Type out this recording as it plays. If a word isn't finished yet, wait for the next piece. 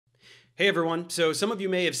Hey everyone, so some of you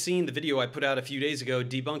may have seen the video I put out a few days ago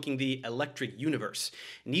debunking the electric universe.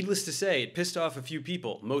 Needless to say, it pissed off a few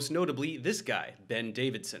people, most notably this guy, Ben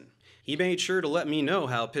Davidson. He made sure to let me know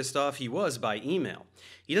how pissed off he was by email.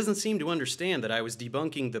 He doesn't seem to understand that I was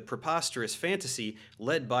debunking the preposterous fantasy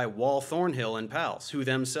led by Wal Thornhill and pals, who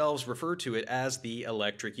themselves refer to it as the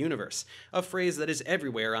electric universe, a phrase that is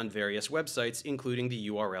everywhere on various websites, including the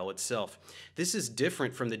URL itself. This is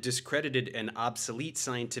different from the discredited and obsolete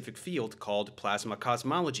scientific field called plasma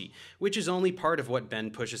cosmology, which is only part of what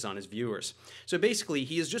Ben pushes on his viewers. So basically,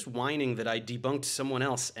 he is just whining that I debunked someone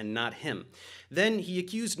else and not him. Then he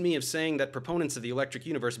accused me of saying that proponents of the electric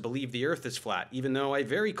universe believe the Earth is flat, even though I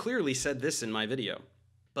very clearly said this in my video.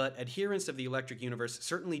 But adherents of the electric universe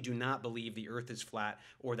certainly do not believe the Earth is flat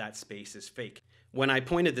or that space is fake. When I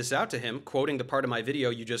pointed this out to him, quoting the part of my video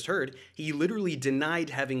you just heard, he literally denied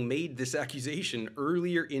having made this accusation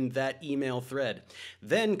earlier in that email thread.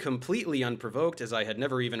 Then, completely unprovoked, as I had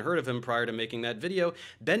never even heard of him prior to making that video,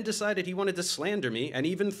 Ben decided he wanted to slander me and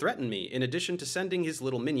even threaten me, in addition to sending his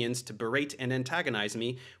little minions to berate and antagonize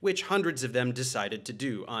me, which hundreds of them decided to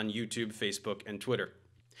do on YouTube, Facebook, and Twitter.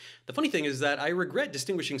 The funny thing is that I regret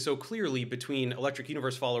distinguishing so clearly between electric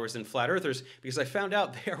universe followers and flat earthers because I found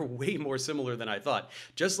out they are way more similar than I thought.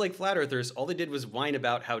 Just like flat earthers, all they did was whine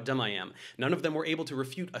about how dumb I am. None of them were able to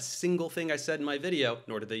refute a single thing I said in my video,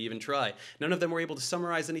 nor did they even try. None of them were able to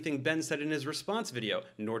summarize anything Ben said in his response video,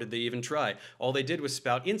 nor did they even try. All they did was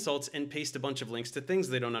spout insults and paste a bunch of links to things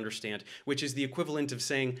they don't understand, which is the equivalent of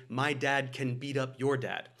saying, my dad can beat up your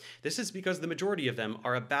dad. This is because the majority of them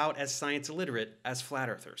are about as science illiterate as flat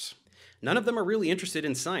earthers. None of them are really interested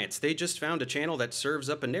in science. They just found a channel that serves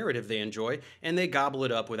up a narrative they enjoy, and they gobble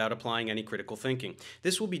it up without applying any critical thinking.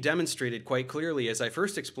 This will be demonstrated quite clearly as I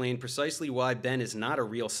first explain precisely why Ben is not a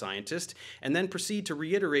real scientist, and then proceed to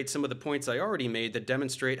reiterate some of the points I already made that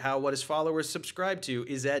demonstrate how what his followers subscribe to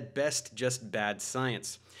is at best just bad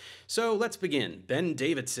science. So let's begin. Ben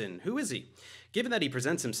Davidson, who is he? Given that he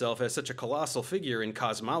presents himself as such a colossal figure in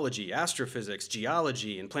cosmology, astrophysics,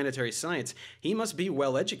 geology, and planetary science, he must be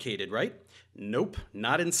well educated, right? Nope,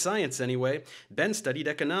 not in science anyway. Ben studied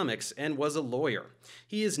economics and was a lawyer.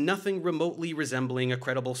 He is nothing remotely resembling a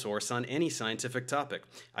credible source on any scientific topic.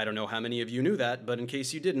 I don't know how many of you knew that, but in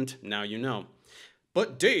case you didn't, now you know.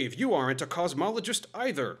 But Dave, you aren't a cosmologist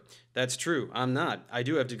either. That's true, I'm not. I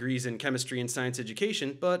do have degrees in chemistry and science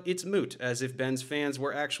education, but it's moot, as if Ben's fans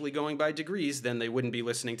were actually going by degrees, then they wouldn't be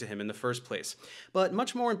listening to him in the first place. But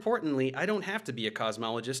much more importantly, I don't have to be a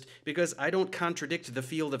cosmologist because I don't contradict the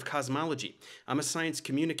field of cosmology. I'm a science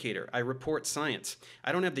communicator. I report science.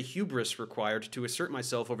 I don't have the hubris required to assert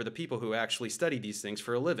myself over the people who actually study these things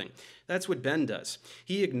for a living. That's what Ben does.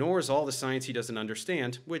 He ignores all the science he doesn't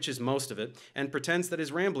understand, which is most of it, and pretends that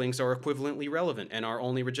his ramblings are equivalently relevant and are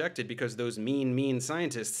only rejected because those mean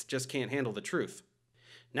scientists just can't handle the truth.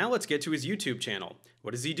 Now let's get to his YouTube channel.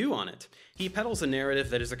 What does he do on it? He peddles a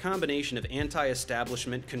narrative that is a combination of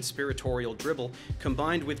anti-establishment conspiratorial dribble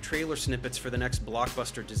combined with trailer snippets for the next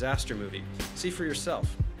blockbuster disaster movie. See for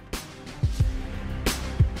yourself.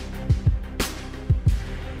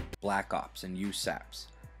 Black Ops and USAPs,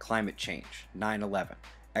 climate change, 9/11,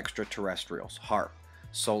 extraterrestrials, HARP,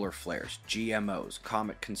 solar flares, GMOs,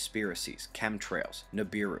 comet conspiracies, chemtrails,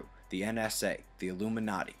 Nibiru, the NSA, the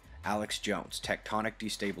Illuminati, Alex Jones, tectonic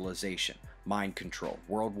destabilization, mind control,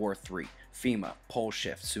 World War III, FEMA, pole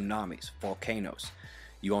shift, tsunamis, volcanoes.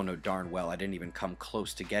 You all know darn well I didn't even come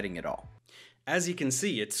close to getting it all. As you can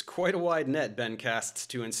see, it's quite a wide net Ben casts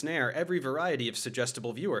to ensnare every variety of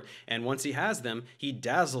suggestible viewer, and once he has them, he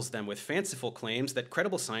dazzles them with fanciful claims that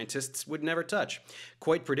credible scientists would never touch.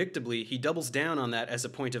 Quite predictably, he doubles down on that as a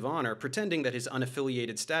point of honor, pretending that his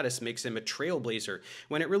unaffiliated status makes him a trailblazer,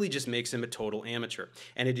 when it really just makes him a total amateur.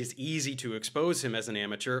 And it is easy to expose him as an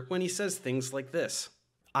amateur when he says things like this.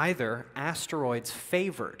 Either asteroids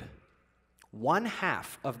favored one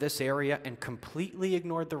half of this area and completely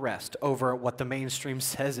ignored the rest over what the mainstream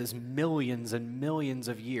says is millions and millions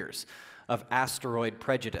of years of asteroid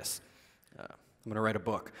prejudice. I'm going to write a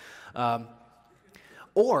book.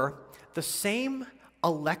 Or the same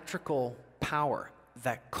electrical power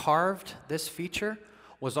that carved this feature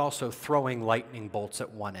was also throwing lightning bolts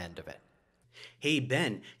at one end of it. Hey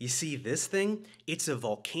Ben, you see this thing? It's a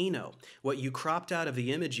volcano. What you cropped out of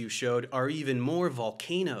the image you showed are even more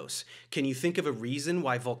volcanoes. Can you think of a reason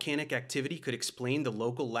why volcanic activity could explain the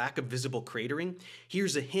local lack of visible cratering?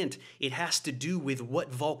 Here's a hint. It has to do with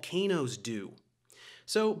what volcanoes do.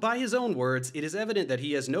 So, by his own words, it is evident that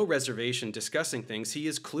he has no reservation discussing things he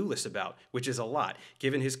is clueless about, which is a lot,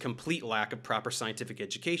 given his complete lack of proper scientific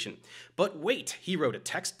education. But wait, he wrote a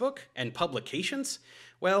textbook? And publications?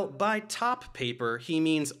 Well, by top paper, he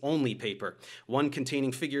means only paper, one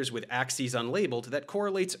containing figures with axes unlabeled that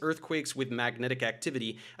correlates earthquakes with magnetic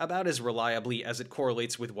activity about as reliably as it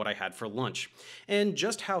correlates with what I had for lunch. And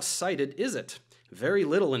just how cited is it? Very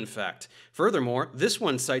little, in fact. Furthermore, this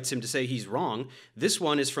one cites him to say he's wrong. This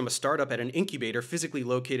one is from a startup at an incubator physically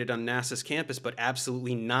located on NASA's campus, but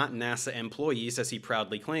absolutely not NASA employees, as he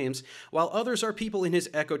proudly claims, while others are people in his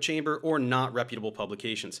echo chamber or not reputable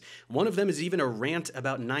publications. One of them is even a rant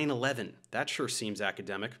about 9/11. That sure seems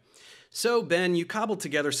academic. So, Ben, you cobbled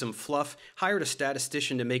together some fluff, hired a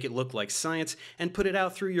statistician to make it look like science, and put it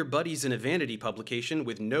out through your buddies in a vanity publication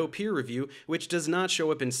with no peer review, which does not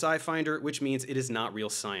show up in SciFinder, which means it is not real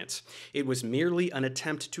science. It was merely an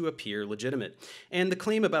attempt to appear legitimate. And the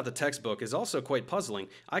claim about the textbook is also quite puzzling.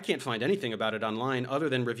 I can't find anything about it online other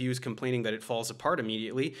than reviews complaining that it falls apart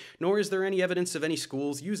immediately, nor is there any evidence of any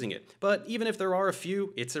schools using it. But even if there are a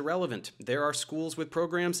few, it's irrelevant. There are schools with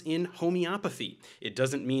programs in homeopathy. It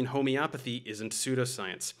doesn't mean homeopathy isn't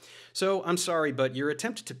pseudoscience. So, I'm sorry, but your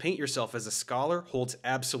attempt to paint yourself as a scholar holds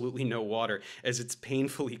absolutely no water, as it's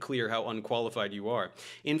painfully clear how unqualified you are.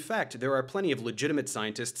 In fact, there are plenty of legitimate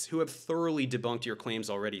scientists who have thoroughly debunked your claims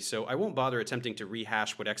already, so I won't bother attempting to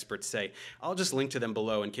rehash what experts say. I'll just link to them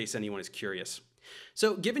below in case anyone is curious.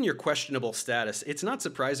 So, given your questionable status, it's not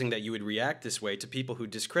surprising that you would react this way to people who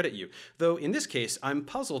discredit you, though in this case, I'm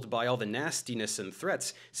puzzled by all the nastiness and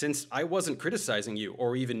threats, since I wasn't criticizing you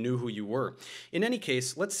or even knew who you were. In any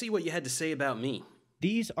case, let's see what you had to say about me.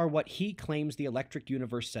 These are what he claims the electric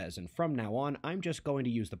universe says, and from now on, I'm just going to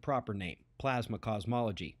use the proper name, plasma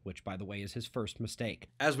cosmology, which, by the way, is his first mistake.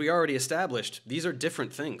 As we already established, these are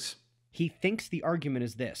different things. He thinks the argument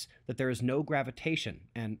is this, that there is no gravitation,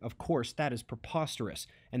 and of course that is preposterous,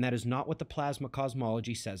 and that is not what the plasma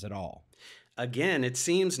cosmology says at all. Again, it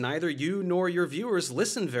seems neither you nor your viewers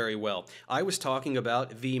listen very well. I was talking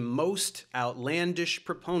about the most outlandish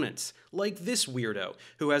proponents, like this weirdo,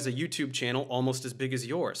 who has a YouTube channel almost as big as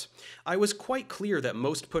yours. I was quite clear that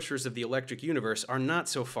most pushers of the electric universe are not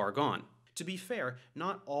so far gone. To be fair,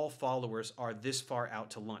 not all followers are this far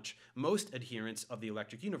out to lunch. Most adherents of the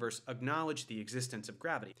electric universe acknowledge the existence of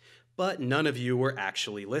gravity. But none of you were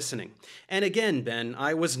actually listening. And again, Ben,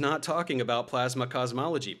 I was not talking about plasma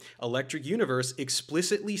cosmology. Electric Universe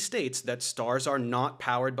explicitly states that stars are not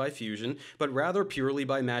powered by fusion, but rather purely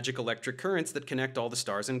by magic electric currents that connect all the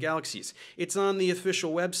stars and galaxies. It's on the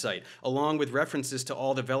official website, along with references to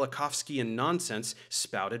all the Velikovskian nonsense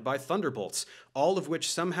spouted by thunderbolts, all of which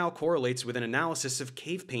somehow correlates with an analysis of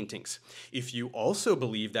cave paintings. If you also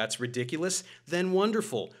believe that's ridiculous, then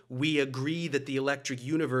wonderful. We agree that the electric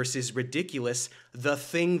universe is ridiculous, the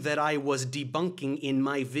thing that I was debunking in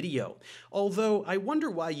my video. Although, I wonder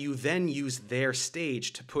why you then use their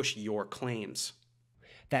stage to push your claims.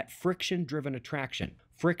 That friction-driven attraction.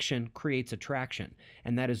 Friction creates attraction,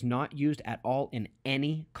 and that is not used at all in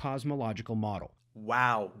any cosmological model.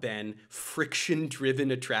 Wow, Ben,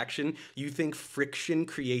 friction-driven attraction? You think friction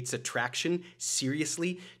creates attraction?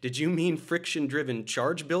 Seriously? Did you mean friction-driven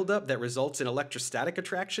charge buildup that results in electrostatic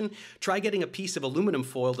attraction? Try getting a piece of aluminum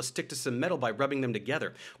foil to stick to some metal by rubbing them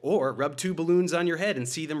together. Or rub two balloons on your head and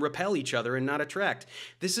see them repel each other and not attract.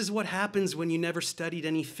 This is what happens when you never studied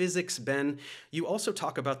any physics, Ben. You also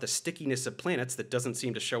talk about the stickiness of planets that doesn't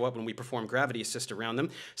seem to show up when we perform gravity assist around them.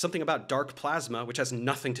 Something about dark plasma, which has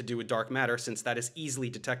nothing to do with dark matter, since that is easily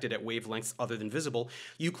detected at wavelengths other than visible.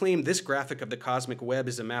 You claim this graphic of the cosmic web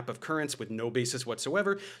is a map of currents with no basis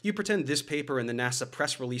whatsoever. You pretend this paper and the NASA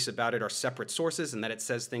press release about it are separate sources and that it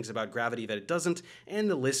says things about gravity that it doesn't, and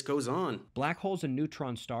the list goes on. Black holes and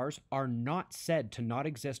neutron stars are not said to not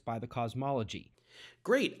exist by the cosmology.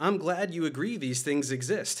 Great, I'm glad you agree these things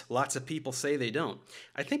exist. Lots of people say they don't.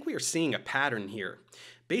 I think we are seeing a pattern here.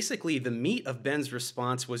 Basically, the meat of Ben's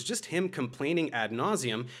response was just him complaining ad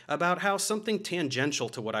nauseum about how something tangential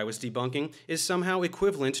to what I was debunking is somehow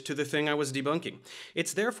equivalent to the thing I was debunking.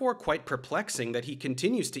 It's therefore quite perplexing that he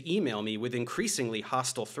continues to email me with increasingly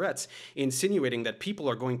hostile threats, insinuating that people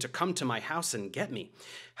are going to come to my house and get me.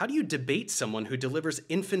 How do you debate someone who delivers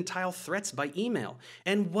infantile threats by email?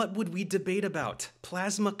 And what would we debate about?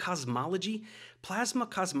 Plasma cosmology? Plasma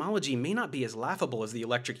cosmology may not be as laughable as the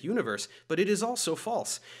electric universe, but it is also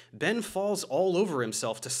false. Ben falls all over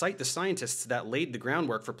himself to cite the scientists that laid the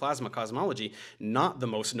groundwork for plasma cosmology, not the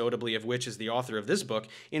most notably of which is the author of this book,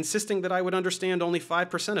 insisting that I would understand only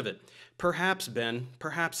 5% of it. Perhaps, Ben,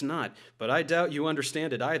 perhaps not, but I doubt you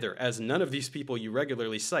understand it either, as none of these people you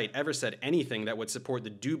regularly cite ever said anything that would support the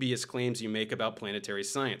dubious claims you make about planetary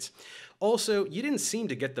science. Also, you didn't seem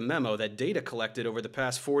to get the memo that data collected over the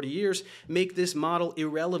past 40 years make this model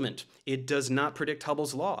irrelevant. It does not predict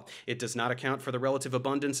Hubble's law. It does not account for the relative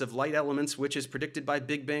abundance of light elements, which is predicted by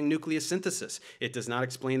Big Bang nucleosynthesis. It does not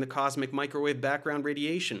explain the cosmic microwave background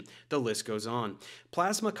radiation. The list goes on.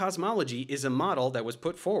 Plasma cosmology is a model that was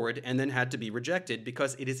put forward and then had to be rejected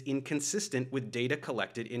because it is inconsistent with data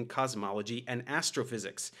collected in cosmology and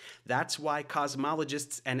astrophysics. That's why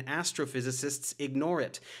cosmologists and astrophysicists ignore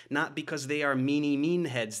it, not because they are meanie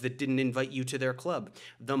heads that didn't invite you to their club.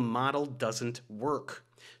 The model doesn't work.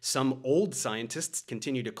 Some old scientists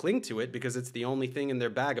continue to cling to it because it's the only thing in their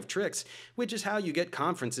bag of tricks, which is how you get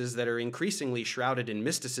conferences that are increasingly shrouded in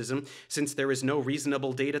mysticism since there is no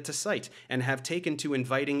reasonable data to cite, and have taken to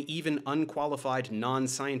inviting even unqualified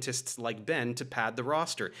non-scientists like Ben to pad the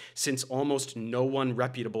roster, since almost no one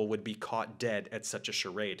reputable would be caught dead at such a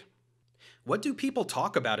charade. What do people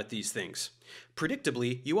talk about at these things?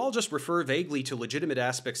 Predictably, you all just refer vaguely to legitimate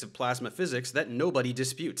aspects of plasma physics that nobody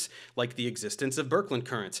disputes, like the existence of Birkeland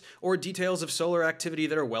currents, or details of solar activity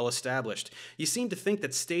that are well established. You seem to think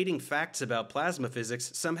that stating facts about plasma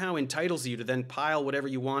physics somehow entitles you to then pile whatever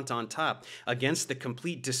you want on top, against the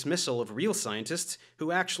complete dismissal of real scientists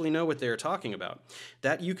who actually know what they are talking about.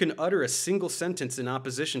 That you can utter a single sentence in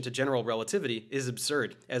opposition to general relativity is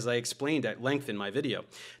absurd, as I explained at length in my video.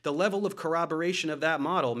 The level of corroboration of that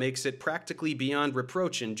model makes it practically beyond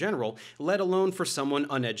reproach in general, let alone for someone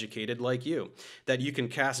uneducated like you. That you can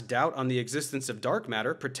cast doubt on the existence of dark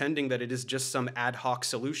matter, pretending that it is just some ad hoc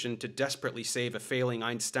solution to desperately save a failing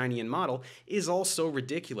Einsteinian model, is also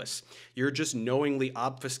ridiculous. You're just knowingly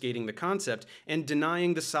obfuscating the concept and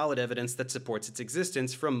denying the solid evidence that supports its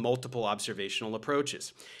existence from multiple observational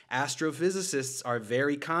approaches. Astrophysicists are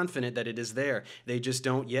very confident that it is there. They just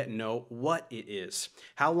don't yet know what it is.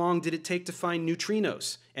 How long did it take to find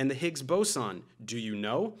neutrinos and the Higgs boson? Do you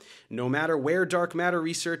know? No matter where dark matter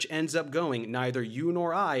research ends up going, neither you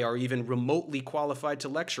nor I are even remotely qualified to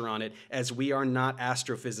lecture on it, as we are not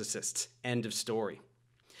astrophysicists. End of story.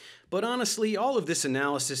 But honestly, all of this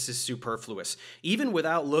analysis is superfluous. Even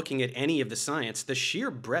without looking at any of the science, the sheer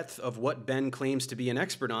breadth of what Ben claims to be an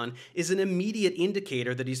expert on is an immediate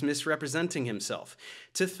indicator that he's misrepresenting himself.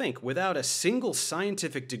 To think, without a single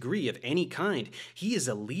scientific degree of any kind, he is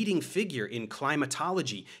a leading figure in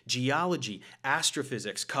climatology, geology,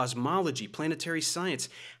 astrophysics, cosmology, planetary science.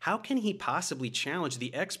 How can he possibly challenge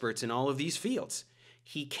the experts in all of these fields?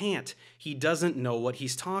 He can't. He doesn't know what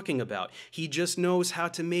he's talking about. He just knows how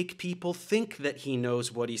to make people think that he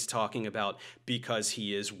knows what he's talking about, because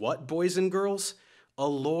he is what, boys and girls? A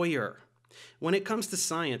lawyer. When it comes to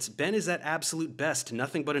science, Ben is at absolute best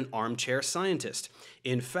nothing but an armchair scientist.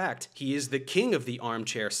 In fact, he is the king of the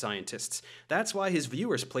armchair scientists. That's why his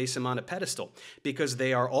viewers place him on a pedestal, because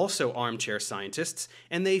they are also armchair scientists,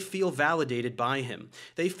 and they feel validated by him.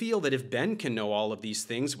 They feel that if Ben can know all of these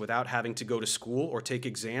things without having to go to school or take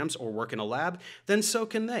exams or work in a lab, then so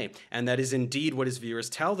can they, and that is indeed what his viewers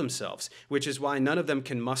tell themselves, which is why none of them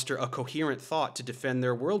can muster a coherent thought to defend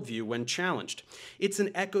their worldview when challenged. It's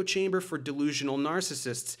an echo chamber for delusional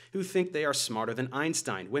narcissists who think they are smarter than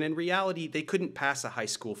Einstein, when in reality they couldn't pass a high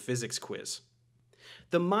school physics quiz.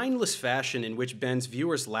 The mindless fashion in which Ben's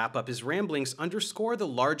viewers lap up his ramblings underscore the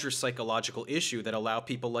larger psychological issue that allow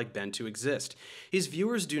people like Ben to exist. His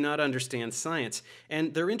viewers do not understand science,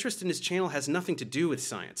 and their interest in his channel has nothing to do with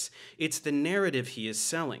science. It's the narrative he is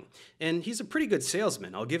selling. And he's a pretty good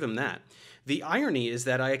salesman, I'll give him that. The irony is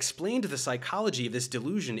that I explained the psychology of this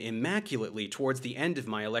delusion immaculately towards the end of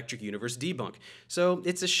my Electric Universe debunk, so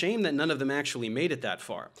it's a shame that none of them actually made it that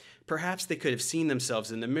far. Perhaps they could have seen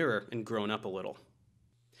themselves in the mirror and grown up a little.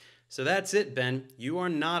 So that's it, Ben. You are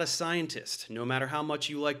not a scientist, no matter how much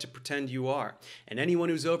you like to pretend you are. And anyone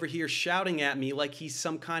who's over here shouting at me like he's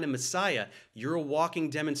some kind of messiah, you're a walking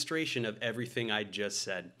demonstration of everything I just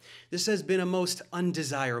said. This has been a most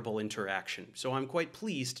undesirable interaction, so I'm quite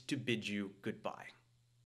pleased to bid you goodbye.